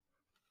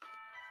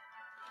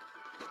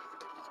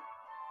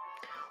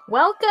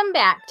Welcome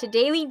back to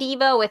Daily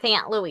Devo with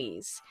Aunt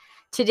Louise.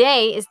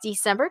 Today is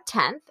December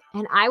 10th,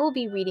 and I will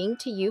be reading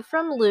to you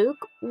from Luke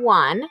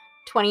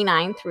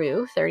 1:29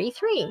 through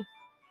 33.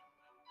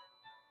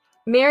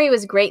 Mary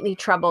was greatly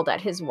troubled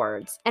at his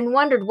words and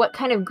wondered what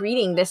kind of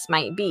greeting this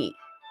might be.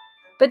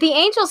 But the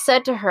angel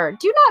said to her,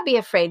 "Do not be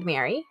afraid,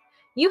 Mary.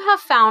 You have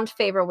found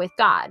favor with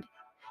God.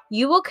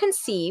 You will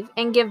conceive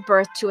and give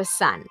birth to a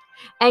son,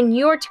 and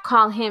you are to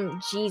call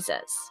him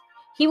Jesus.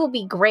 He will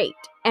be great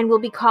and will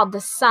be called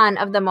the Son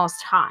of the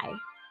Most High.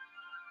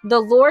 The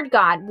Lord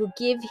God will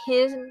give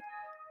him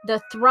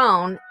the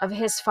throne of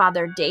his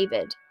father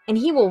David, and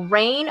he will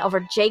reign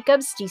over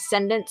Jacob's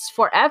descendants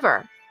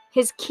forever.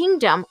 His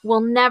kingdom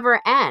will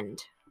never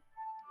end."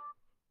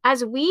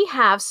 As we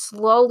have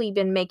slowly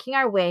been making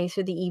our way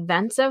through the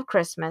events of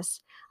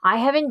Christmas, I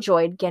have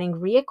enjoyed getting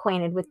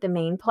reacquainted with the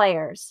main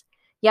players.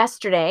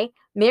 Yesterday,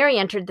 Mary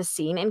entered the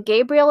scene and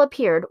Gabriel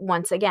appeared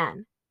once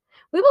again.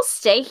 We will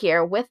stay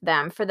here with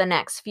them for the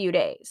next few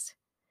days.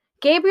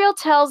 Gabriel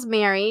tells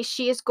Mary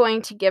she is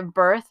going to give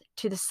birth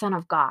to the Son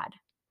of God.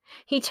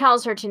 He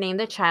tells her to name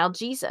the child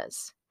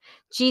Jesus.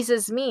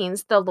 Jesus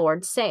means the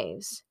Lord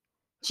saves.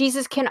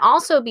 Jesus can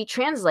also be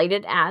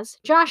translated as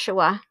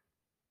Joshua.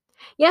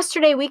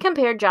 Yesterday, we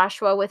compared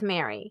Joshua with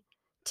Mary.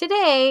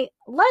 Today,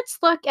 let's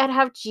look at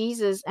how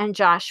Jesus and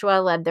Joshua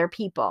led their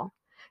people.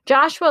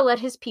 Joshua led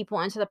his people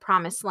into the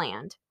promised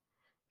land.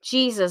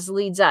 Jesus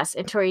leads us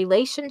into a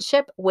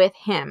relationship with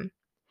him.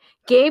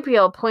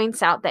 Gabriel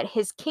points out that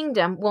his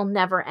kingdom will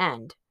never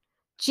end.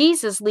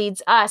 Jesus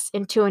leads us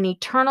into an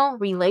eternal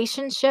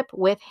relationship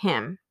with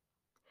him.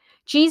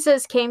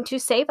 Jesus came to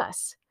save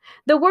us.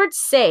 The word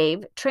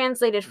save,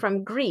 translated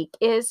from Greek,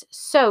 is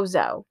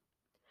sozo.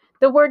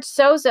 The word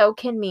sozo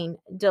can mean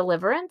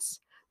deliverance,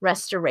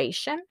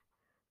 restoration,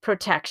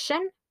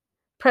 protection,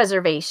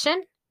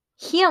 preservation,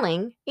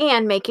 healing,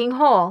 and making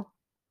whole.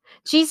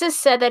 Jesus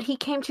said that he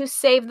came to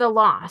save the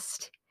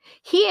lost.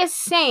 He is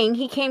saying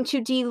he came to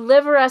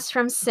deliver us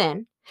from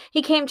sin.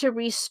 He came to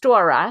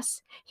restore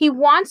us. He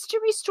wants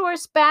to restore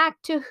us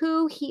back to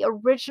who he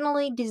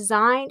originally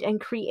designed and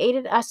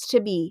created us to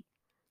be.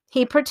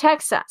 He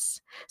protects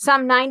us.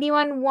 Psalm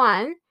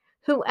 91:1,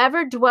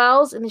 "Whoever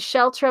dwells in the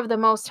shelter of the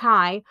Most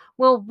High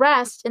will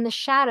rest in the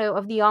shadow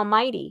of the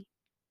Almighty."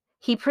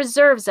 He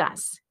preserves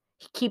us.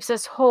 He keeps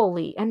us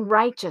holy and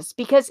righteous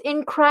because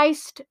in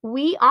Christ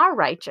we are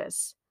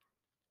righteous.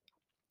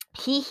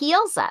 He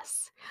heals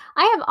us.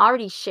 I have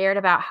already shared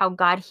about how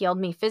God healed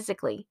me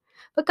physically,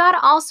 but God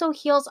also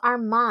heals our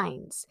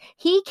minds.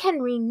 He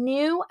can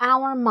renew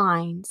our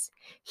minds.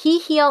 He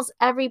heals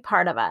every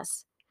part of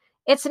us.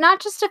 It's not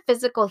just a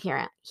physical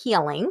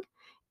healing,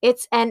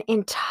 it's an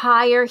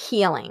entire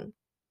healing.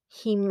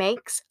 He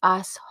makes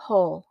us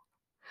whole.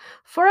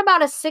 For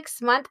about a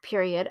 6-month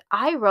period,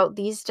 I wrote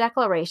these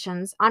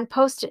declarations on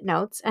Post-it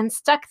notes and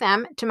stuck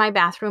them to my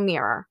bathroom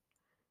mirror.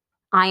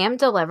 I am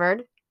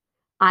delivered.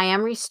 I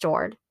am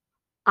restored.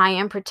 I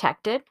am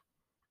protected.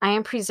 I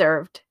am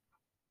preserved.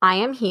 I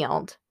am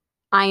healed.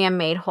 I am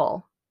made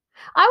whole.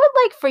 I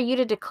would like for you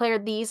to declare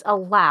these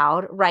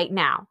aloud right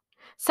now.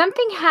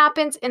 Something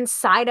happens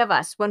inside of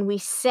us when we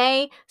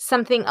say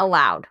something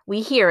aloud. We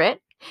hear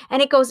it,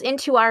 and it goes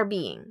into our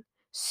being.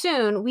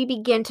 Soon, we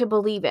begin to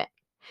believe it.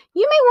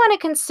 You may want to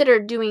consider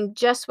doing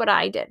just what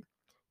I did.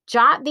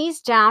 Jot these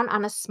down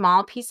on a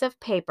small piece of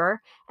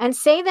paper and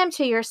say them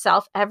to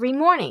yourself every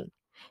morning.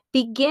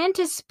 Begin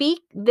to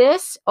speak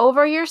this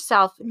over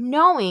yourself,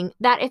 knowing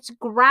that it's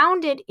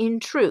grounded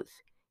in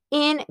truth,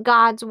 in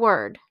God's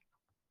word.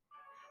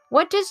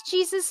 What does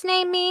Jesus'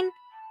 name mean?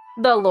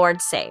 The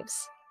Lord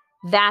saves.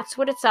 That's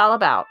what it's all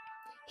about.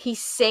 He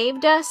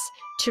saved us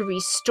to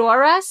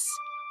restore us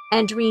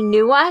and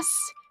renew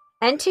us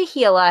and to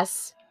heal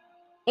us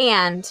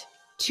and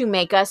to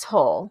make us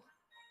whole.